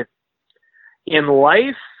said, in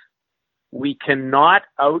life, we cannot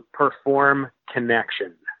outperform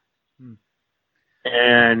connection.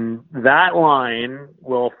 And that line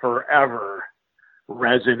will forever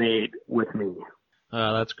resonate with me.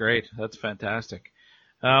 That's great. That's fantastic.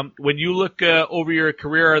 When you look over your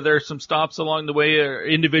career, are there some stops along the way, or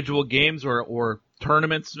individual games or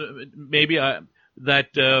tournaments maybe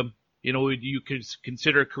that you know, you could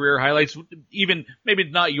consider career highlights, even maybe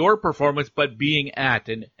not your performance, but being at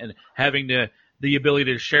and having the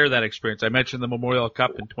ability to share that experience? I mentioned the Memorial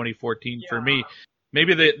Cup in 2014 for me.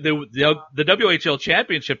 Maybe the WHL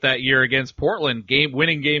championship that year against Portland,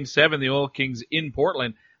 winning Game 7, the Oil Kings in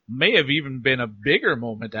Portland, may have even been a bigger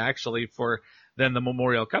moment actually than the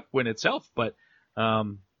Memorial Cup win itself. But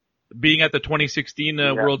being at the 2016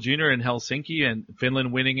 World Junior in Helsinki, and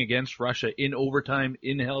Finland winning against Russia in overtime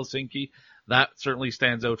in Helsinki, that certainly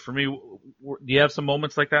stands out for me. Do you have some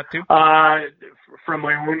moments like that too? From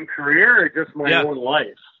my own career or just my own life?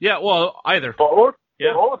 Yeah, well, either. Both?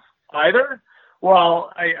 Yeah. Both? Either?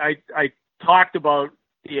 Well, I talked about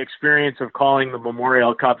the experience of calling the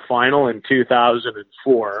Memorial Cup final in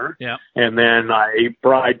 2004. Yeah. And then I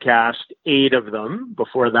broadcast 8 of them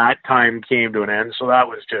before that time came to an end. So that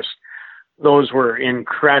was those were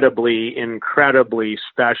incredibly, incredibly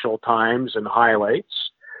special times and highlights.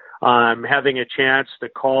 Having a chance to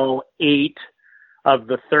call 8 of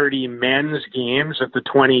the 30 men's games at the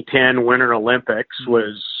 2010 Winter Olympics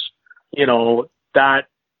was, you know, that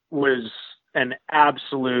was an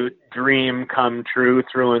absolute dream come true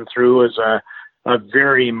through and through as a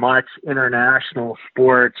very much international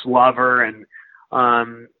sports lover. And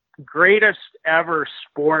greatest ever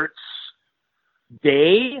sports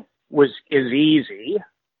day is easy.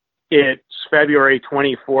 It's February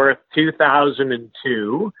 24th,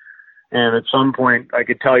 2002. And at some point I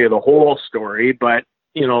could tell you the whole story, but,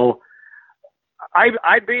 you know,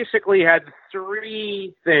 I basically had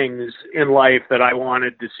 3 things in life that I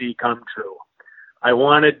wanted to see come true. I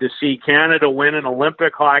wanted to see Canada win an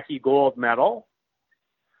Olympic hockey gold medal,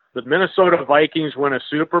 the Minnesota Vikings win a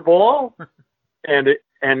Super Bowl, and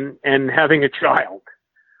having a child.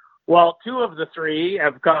 Well, 2 of the 3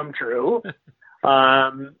 have come true.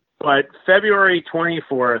 But February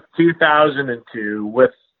 24th, 2002,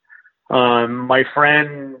 with my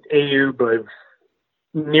friend Ayub of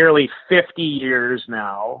nearly 50 years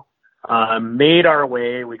now, made our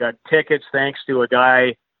way. We got tickets thanks to a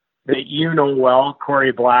guy that you know well,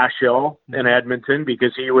 Corey Blashill in Edmonton,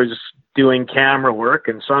 because he was doing camera work,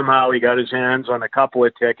 and somehow he got his hands on a couple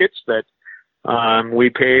of tickets that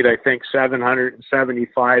we paid, I think,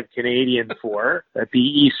 775 Canadian for at the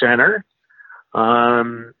E-Center.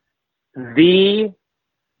 The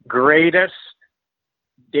greatest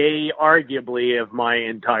day, arguably, of my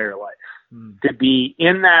entire life. To be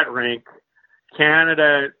in that rink,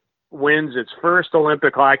 Canada wins its first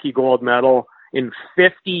Olympic hockey gold medal in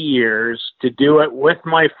 50 years, to do it with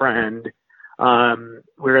my friend.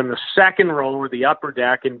 We're in the second row of the upper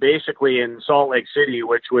deck, and basically in Salt Lake City,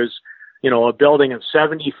 which was, a building of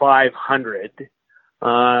 7,500.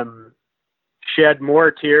 Shed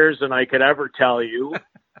more tears than I could ever tell you.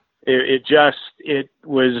 It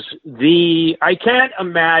was I can't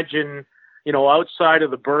imagine, outside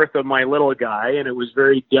of the birth of my little guy, and it was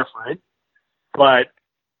very different, but,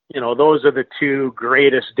 those are the 2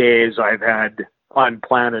 greatest days I've had on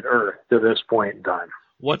planet Earth to this point in time.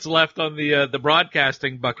 What's left on the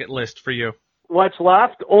broadcasting bucket list for you? What's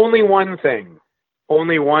left? Only one thing.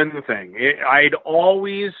 I'd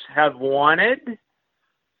always have wanted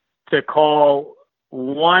to call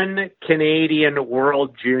one Canadian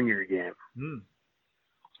World Junior game.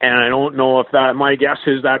 And I don't know if my guess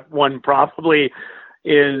is that one probably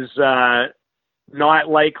is not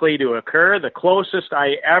likely to occur. The closest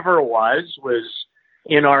I ever was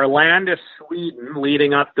in Arlanda, Sweden,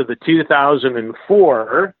 leading up to the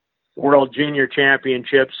 2004 World Junior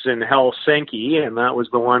Championships in Helsinki, and that was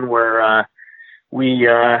the one where we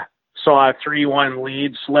saw a 3-1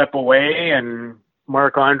 lead slip away, and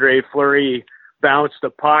Marc-Andre Fleury bounced a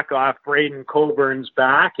puck off Braden Coburn's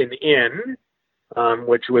back and in,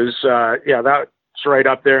 which was, that's right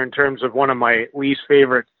up there in terms of one of my least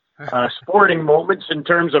favorite sporting moments in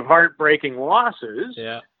terms of heartbreaking losses.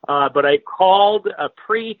 Yeah. But I called a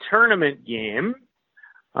pre-tournament game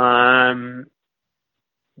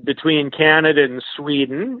between Canada and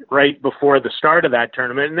Sweden right before the start of that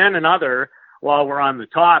tournament. And then another, while we're on the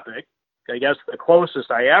topic, I guess the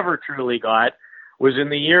closest I ever truly got was in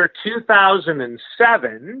the year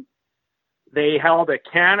 2007. They held a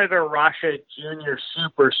Canada-Russia Junior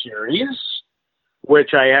Super Series,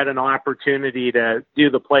 which I had an opportunity to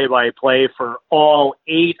do the play-by-play for all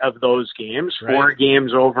 8 of those games, right. 4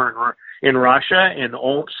 games over in Russia, in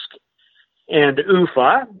Omsk and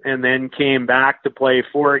Ufa, and then came back to play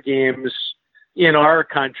 4 games in our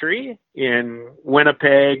country, in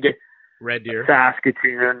Winnipeg, Red Deer,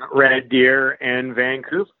 Saskatoon, Red Deer, and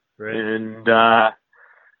Vancouver. Right. And,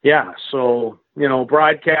 so,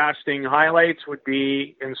 broadcasting highlights would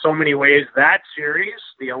be in so many ways that series,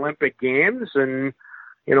 the Olympic Games, and,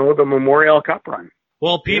 the Memorial Cup run.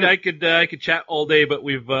 Well, Pete, I could chat all day, but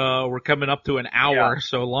we're coming up to an hour,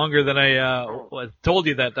 so longer than I told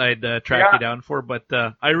you that I'd track you down for. But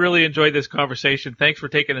I really enjoyed this conversation. Thanks for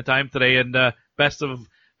taking the time today, and best of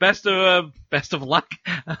luck.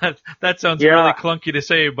 That sounds really clunky to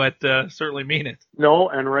say, but certainly mean it. No,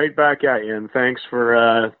 and right back at you. And thanks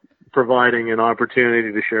for providing an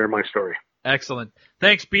opportunity to share my story. Excellent.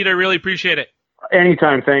 Thanks, Pete. I really appreciate it.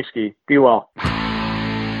 Anytime. Thanks, Guy. Be well.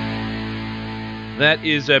 That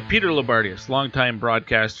is Peter Loubardias, longtime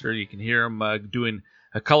broadcaster. You can hear him doing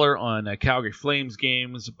a color on Calgary Flames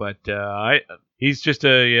games, but he's just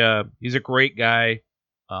he's a great guy.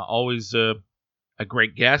 Always a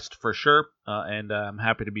great guest for sure, and I'm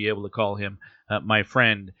happy to be able to call him my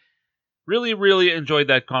friend. Really, really enjoyed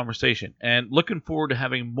that conversation, and looking forward to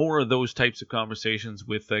having more of those types of conversations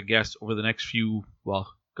with guests over the next few, well,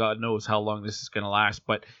 God knows how long this is going to last,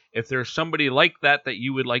 but if there's somebody like that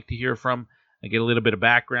you would like to hear from and get a little bit of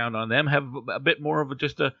background on them, have a bit more of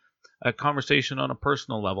just a conversation on a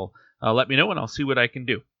personal level, let me know and I'll see what I can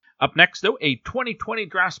do. Up next, though, a 2020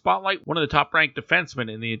 draft spotlight, one of the top-ranked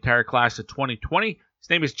defensemen in the entire class of 2020. His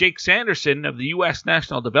name is Jake Sanderson of the U.S.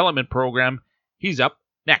 National Development Program. He's up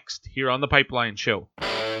next here on The Pipeline Show.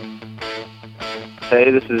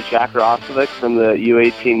 Hey, this is Jack Rosovic from the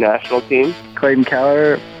U18 national team. Clayton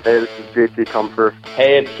Keller. Hey, this is JC Comfort.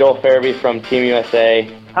 Hey, it's Joel Farabee from Team USA.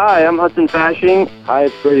 Hi, I'm Hudson Fashing. Hi,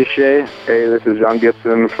 it's Brady Shea. Hey, this is John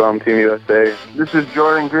Gibson from Team USA. This is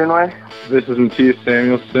Jordan Greenway. This is Matthias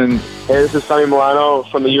Samuelson. Hey, this is Sonny Milano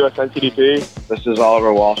from the US NTDP. This is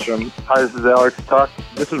Oliver Wallstrom. Hi, this is Alex Tuck.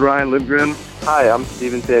 This is Ryan Lindgren. Hi, I'm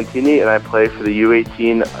Steven Santini, and I play for the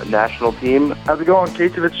U18 national team. How's it going?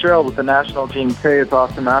 Casey Fitzgerald with the national team. Hey, it's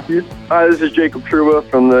Austin Matthews. Hi, this is Jacob Truba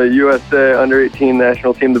from the USA Under-18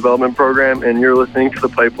 National Team Development Program, and you're listening to The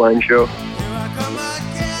Pipeline Show.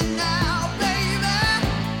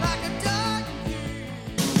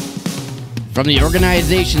 From the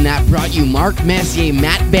organization that brought you Mark Messier,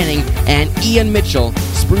 Matt Benning, and Ian Mitchell,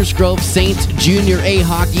 Spruce Grove Saints Junior A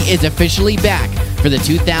Hockey is officially back for the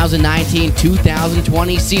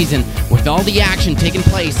 2019-2020 season, with all the action taking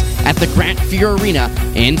place at the Grant Fuhr Arena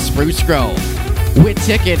in Spruce Grove. With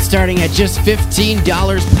tickets starting at just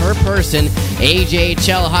 $15 per person,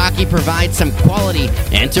 AJHL Hockey provides some quality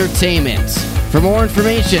entertainment. For more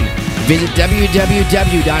information, visit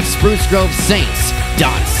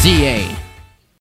www.sprucegrovesaints.ca.